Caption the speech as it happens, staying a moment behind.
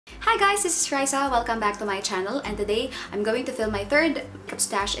Hi guys, this is Raisa. Welcome back to my channel, and today I'm going to film my third makeup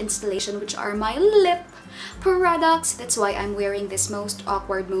stash installation, which are my lip products. That's why I'm wearing this most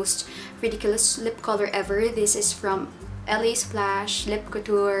awkward, most ridiculous lip color ever. This is from LA Splash Lip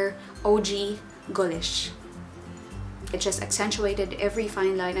Couture OG Goulish. It just accentuated every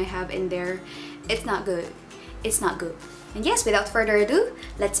fine line I have in there. It's not good. It's not good. And yes, without further ado,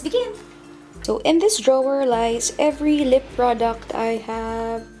 let's begin. So in this drawer lies every lip product I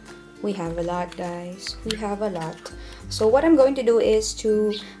have. We have a lot, guys. We have a lot. So what I'm going to do is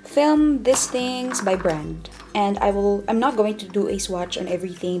to film these things by brand. And I'm not going to do a swatch on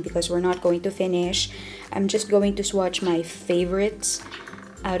everything because we're not going to finish. I'm just going to swatch my favorites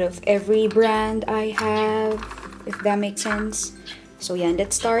out of every brand I have, if that makes sense. So yeah,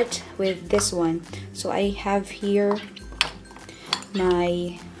 let's start with this one. So I have here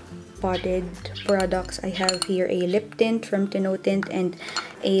my potted products. I have here a lip tint from Tinotint and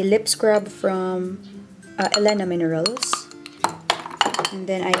a lip scrub from Elena Minerals. And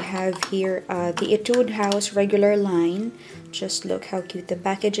then I have here the Etude House regular line. Just look how cute the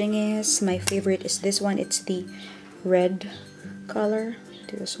packaging is. My favorite is this one. It's the red color.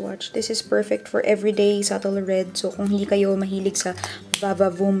 Do a swatch. This is perfect for everyday subtle red. So kung hindi kayo mahilig sa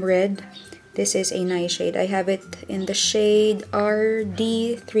Vavavoom red, this is a nice shade. I have it in the shade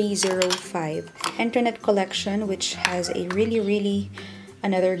RD305. Internet collection, which has a really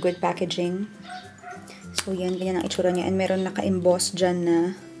another good packaging. So yan, ganyan ang itsura niya. And meron naka-emboss dyan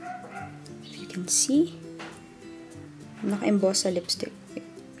na, if you can see, naka-emboss sa lipstick.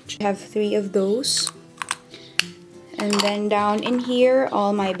 I have 3 of those. And then down in here,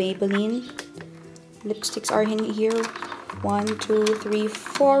 all my Maybelline lipsticks are in here. 1, 2, 3,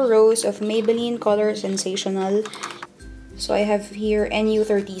 4 rows of Maybelline Color Sensational. So I have here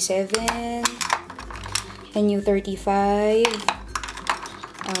NU37, NU35,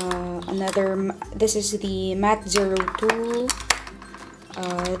 this is the Matte 02.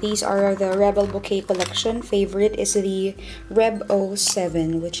 These are the Rebel Bouquet collection. Favorite is the Reb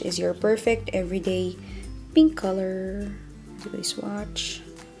 07, which is your perfect everyday pink color. Do a swatch.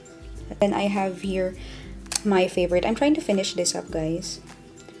 Then I have here my favorite. I'm trying to finish this up, guys.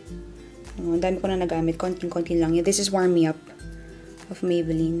 Ang dami ko na nagamit. Konting-konti lang. This is Warm Me Up of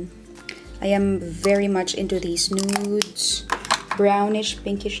Maybelline. I am very much into these nudes. Brownish,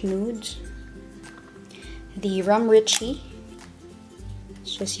 pinkish nudes. The Rum Richie.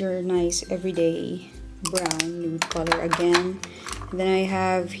 It's just your nice everyday brown nude color again. And then I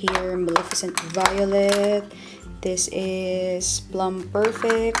have here Maleficent Violet. This is Plum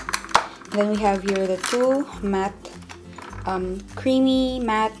Perfect. Then we have here the 2 matte, creamy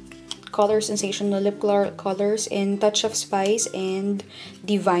matte color sensational lip colors in Touch of Spice and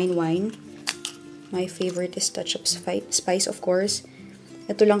Divine Wine. My favorite is Touch of Spice, of course.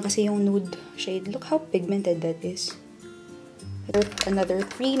 Ito lang kasi yung nude shade. Look how pigmented that is. Another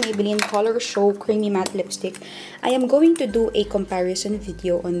 3 Maybelline Color Show Creamy Matte Lipstick. I am going to do a comparison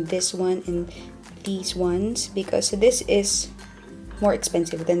video on this one and these ones because this is more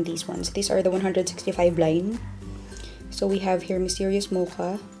expensive than these ones. These are the 165 line. So we have here Mysterious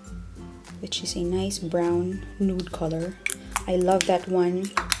Mocha, which is a nice brown nude color. I love that one.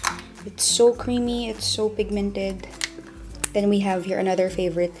 It's so creamy, it's so pigmented. Then we have here another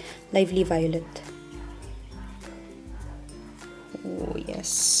favorite, Lively Violet. Oh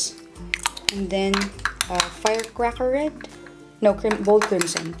yes. And then Firecracker Red. No, Bold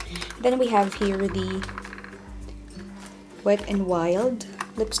Crimson. Then we have here the Wet n Wild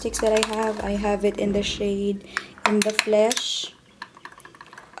lipsticks that I have. I have it in the shade In the Flesh,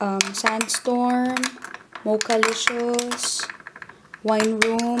 Sandstorm, Mochalicious, Wine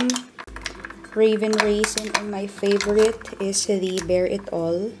Room, Raven Raisin, and my favorite is the Bare It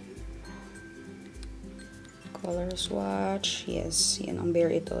All. Color swatch. Yes, yan ang Bare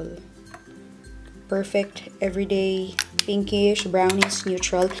It All. Perfect everyday pinkish, brownish,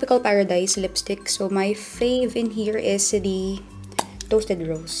 neutral. Tropical Paradise lipstick. So my fave in here is the Toasted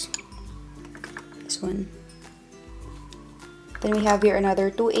Rose. This one. Then we have here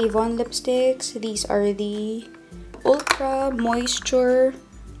another 2 Avon lipsticks. These are the Ultra Moisture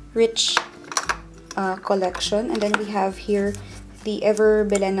Rich collection. And then we have here the Ever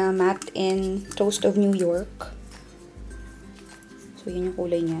Belena Matte in Toast of New York. So yan yung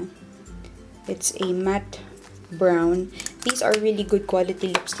kulay niya. It's a matte brown. These are really good quality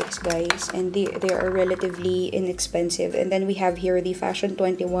lipsticks, guys, and they are relatively inexpensive. And then we have here the Fashion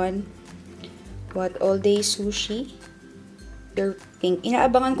 21 All Day Sushi. They're pink.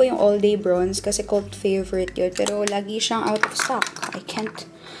 Inaabangan ko yung All Day Bronze kasi cult favorite yun, pero lagi siyang out of stock. I can't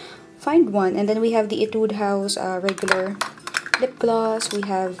find one. And then we have the Etude House regular lip gloss. We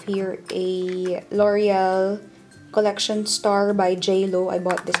have here a L'Oreal Collection Star by JLo. I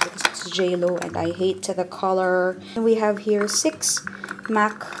bought this because it's JLo and I hate the color. And we have here 6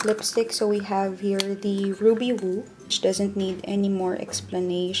 MAC lipstick. So we have here the Ruby Woo, which doesn't need any more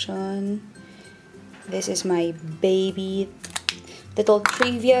explanation. This is my baby. Little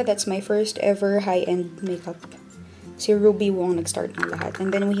trivia, that's my first ever high-end makeup. Si Ruby Woo ang nag-start ng lahat.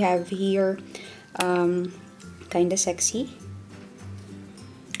 And then we have here Kinda Sexy.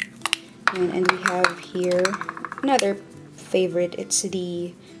 And we have here another favorite. It's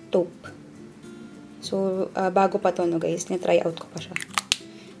the Taupe. So, bago pa to, no guys. Na-try out ko pa siya.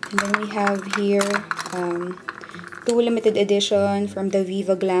 And then we have here 2 limited edition from the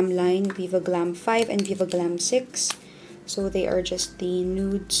Viva Glam line. Viva Glam 5 and Viva Glam 6. So, they are just the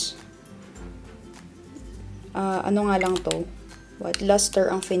nudes. Ano nga lang to?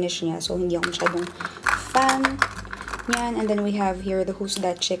 Luster ang finish niya. So, hindi ako masyadong fan. Yan. And then we have here the Who's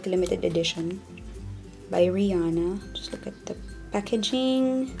That Chick limited edition by Rihanna. Just look at the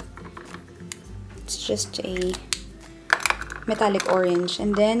packaging. It's just a metallic orange.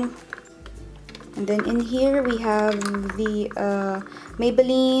 And then in here we have the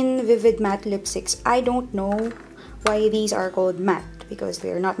Maybelline Vivid Matte Lipsticks. I don't know why these are called matte because they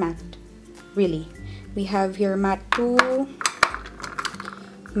are not matte, really. We have here matte 2,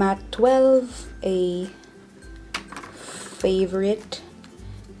 matte 12, a favorite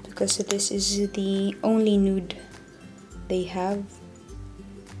because this is the only nude they have.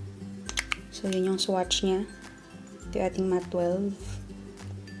 So yun yung swatch niya. Ito yung ating matte 12.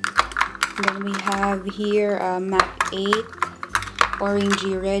 And then we have here matte 8,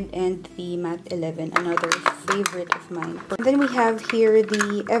 orangey red, and the matte 11, another favorite of mine. And then we have here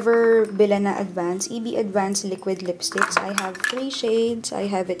the Ever Bilana Advance EB Advance liquid lipsticks. I have 3 shades. I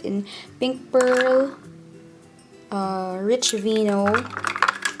have it in Pink Pearl, Rich Vino,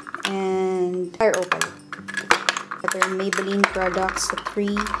 and Fire Opal. Other Maybelline products, the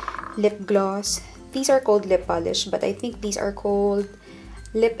 3 lip gloss. These are called lip polish, but I think these are called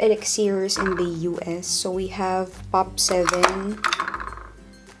lip elixirs in the US. So we have Pop 7,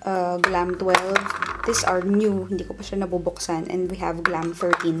 Glam 12. These are new, hindi ko pa siya nabubuksan. And we have Glam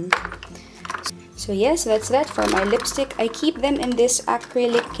 13. So yes, that's that for my lipstick. I keep them in this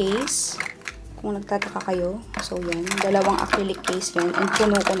acrylic case. Kung nagtataka kayo. So yan, dalawang acrylic case yan. And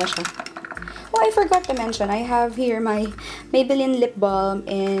puno ko na siya. Oh, I forgot to mention, I have here my Maybelline lip balm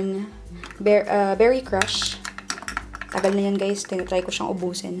in Berry Crush. Tagal na yan guys, tinatry ko siyang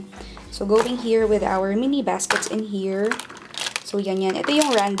ubusin. So going here with our mini baskets in here. So yan. Ito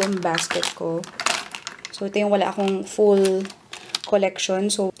yung random basket ko. So ito yung wala akong full collection.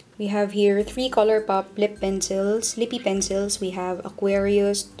 So we have here 3 ColourPop lip pencils, lippy pencils. We have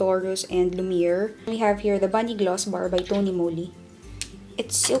Aquarius, Taurus, and Lumiere. We have here the Bunny Gloss Bar by Tony Moly.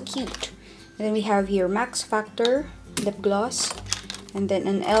 It's so cute. And then we have here Max Factor lip gloss. And then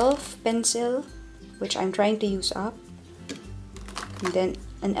an e.l.f. pencil, which I'm trying to use up. And then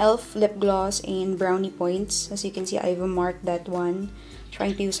an e.l.f. lip gloss in brownie points. As you can see, I've marked that one.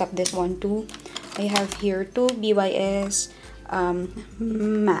 Trying to use up this one too. I have here 2 BYS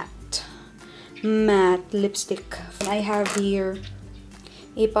matte lipstick. And I have here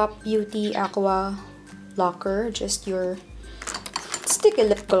a Pop Beauty Aqua Locker, just your sticky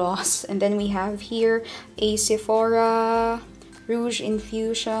lip gloss. And then we have here a Sephora Rouge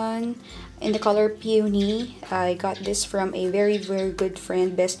Infusion in the color Peony. I got this from a very good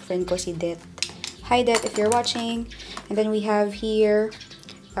friend, best friend ko si Det. Hi Det, if you're watching. And then we have here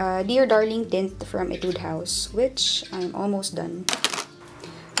Dear Darling tint from Etude House, which I'm almost done.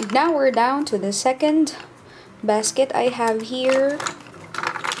 And now we're down to the second basket I have here.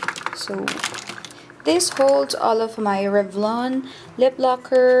 So this holds all of my Revlon lip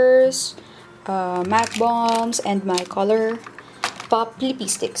lockers, MAC balms, and my ColourPop lippy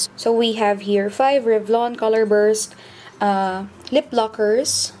sticks. So we have here 5 Revlon Color Burst lip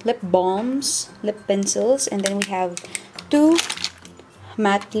lockers, lip balms, lip pencils, and then we have 2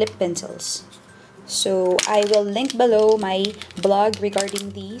 matte lip pencils. So I will link below my blog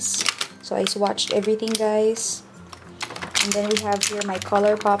regarding these. So I swatched everything, guys. And then we have here my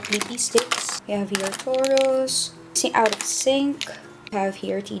ColourPop lippy sticks. We have here Taurus, Out of Sync. We have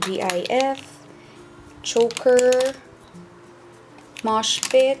here TGIF, Choker, Mosh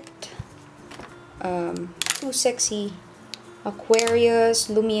Pit, Too Sexy, Aquarius,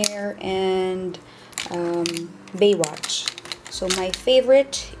 Lumiere, and Baywatch. So my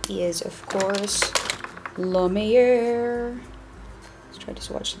favorite is, of course, Lumiere. Let's try to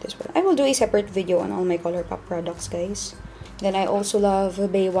swatch this one. I will do a separate video on all my ColourPop products, guys. Then I also love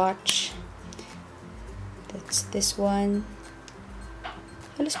Baywatch. That's this one.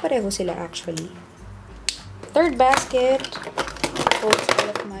 Halos pareho sila actually. Third basket holds all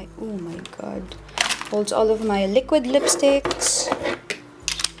of my, oh my god, holds all of my liquid lipsticks.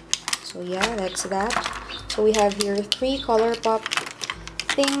 So yeah, that's that. So we have here 3 ColourPop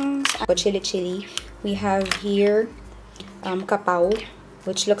things. Chili chili. We have here kapaw,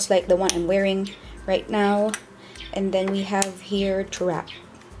 which looks like the one I'm wearing right now. And then we have here Trap,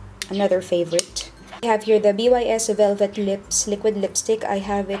 another favorite. We have here the BYS Velvet Lips liquid lipstick. I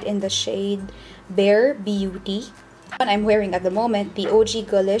have it in the shade Bare Beauty. One I'm wearing at the moment, the OG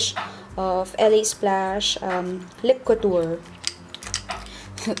Gullish of LA Splash Lip Couture.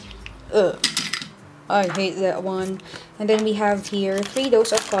 I hate that one. And then we have here 3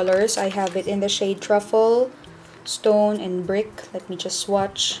 dose of colors. I have it in the shade Truffle, Stone, and Brick. Let me just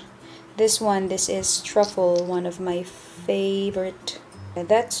swatch. This one, this is Truffle, one of my favorite. And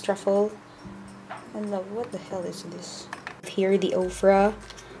that's Truffle. I love, what the hell is this? Here the Ofra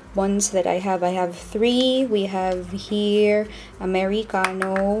ones that I have 3. We have here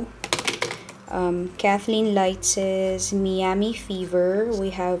Americano, Kathleen Lights' Miami Fever. We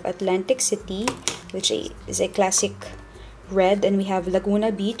have Atlantic City, which is a classic red, and we have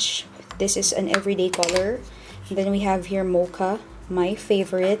Laguna Beach. This is an everyday color. And then we have here Mocha, my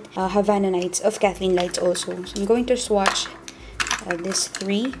favorite, Havana Nights of Kathleen Lights also. So I'm going to swatch these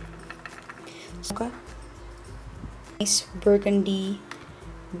 3. Mocha, nice burgundy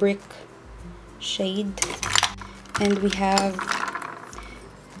brick shade, and we have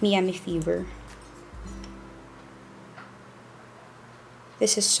Miami Fever.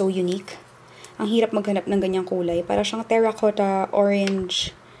 This is so unique. Ang hirap maghanap ng ganyang kulay. Para siyang terracotta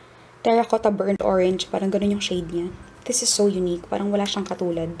orange, terracotta burnt orange. Parang ganun yung shade niya. This is so unique. Parang wala siyang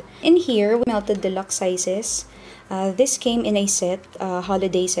katulad. In here, we melted deluxe sizes. This came in a set,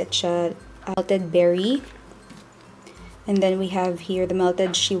 holiday set siya. Melted berry. And then we have here the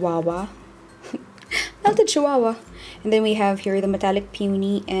melted chihuahua. Melted chihuahua. And then we have here the metallic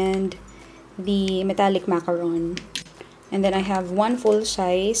peony and the metallic macaron. And then I have 1 full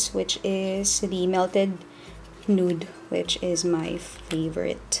size, which is the melted nude, which is my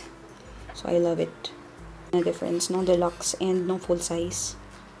favorite. So I love it. No difference, no deluxe and no full size.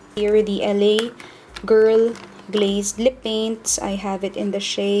 Here the LA Girl glazed lip paints. I have it in the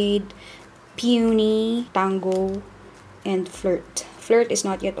shade Peony, Tango, and Flirt. Flirt is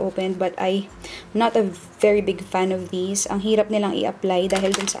not yet opened, but I'm not a very big fan of these. Ang hirap nilang i-apply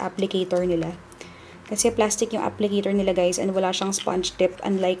dahil dun sa applicator nila. Kasi plastic yung applicator nila, guys, and wala siyang sponge tip,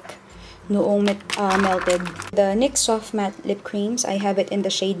 unlike noong melted. The NYX Soft Matte Lip Creams, I have it in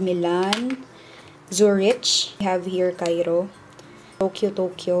the shade Milan, Zurich. We have here Cairo,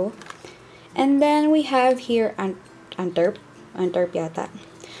 Tokyo. And then we have here Antwerp yata.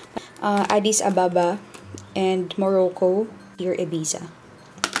 Addis Ababa and Morocco, here Ibiza.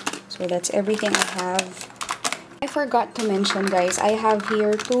 So that's everything I have. I forgot to mention, guys, I have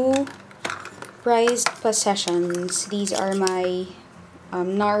here 2 prized possessions. These are my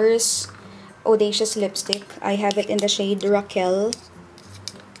NARS Audacious Lipstick. I have it in the shade Raquel.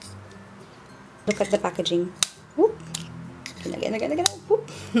 Look at the packaging. Whoop. Whoop.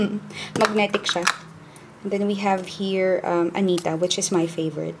 Magnetic siya. And then we have here Anita, which is my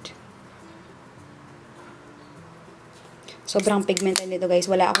favorite. Sobrang pigmented nito, guys.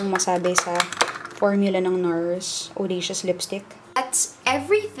 Wala akong masabi sa formula ng NARS Audacious Lipstick. That's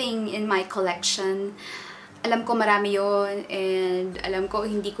everything in my collection. Alam ko marami yon, and alam ko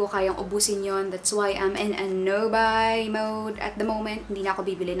hindi ko kayang ubusin yon. That's why I'm in a no-buy mode at the moment. Hindi na ako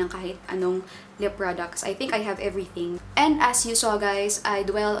bibili ng kahit anong lip products. I think I have everything. And as you saw, guys, I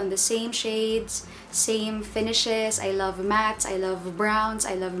dwell on the same shades, same finishes. I love mattes, I love browns,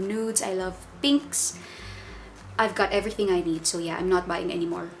 I love nudes, I love pinks. I've got everything I need, so yeah, I'm not buying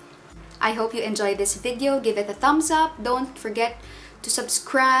anymore. I hope you enjoyed this video. Give it a thumbs up. Don't forget to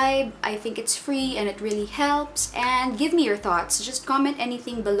subscribe. I think it's free and it really helps. And give me your thoughts. Just comment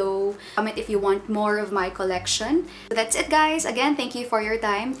anything below. Comment if you want more of my collection. So that's it, guys. Again, thank you for your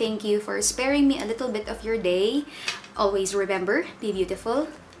time. Thank you for sparing me a little bit of your day. Always remember, be beautiful,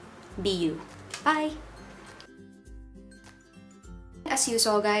 be you. Bye! As you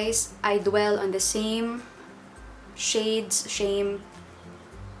saw, guys, I dwell on the same shades,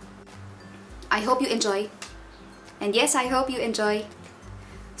 I hope you enjoy. And yes, I hope you enjoy.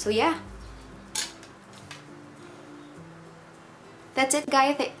 So yeah. That's it,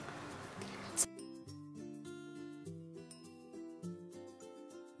 guys.